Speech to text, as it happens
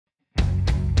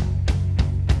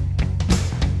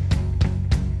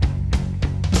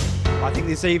I think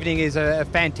this evening is a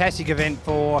fantastic event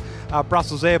for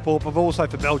Brussels Airport, but also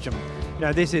for Belgium. You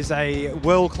know, this is a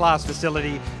world-class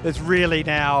facility that's really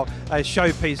now a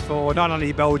showpiece for not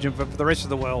only Belgium, but for the rest of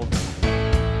the world.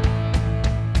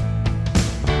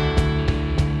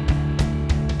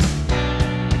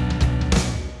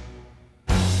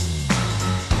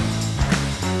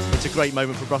 It's a great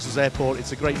moment for Brussels Airport.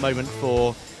 It's a great moment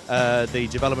for the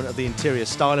development of the interior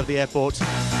style of the airport.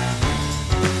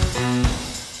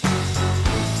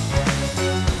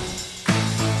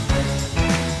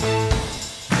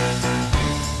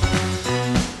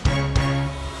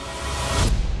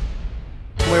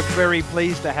 We're very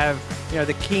pleased to have,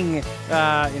 the King,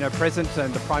 present,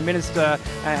 and the Prime Minister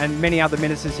and many other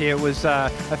ministers here. It was a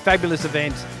fabulous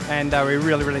event, and we're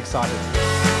really, really excited.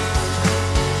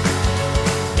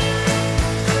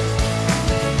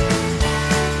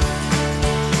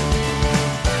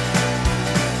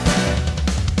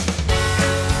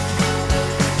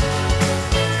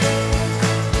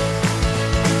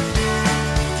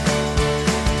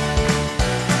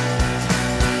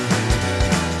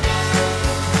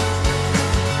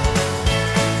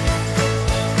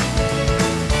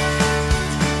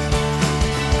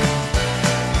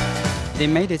 They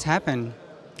made it happen.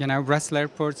 Brussels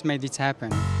airports made it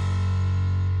happen.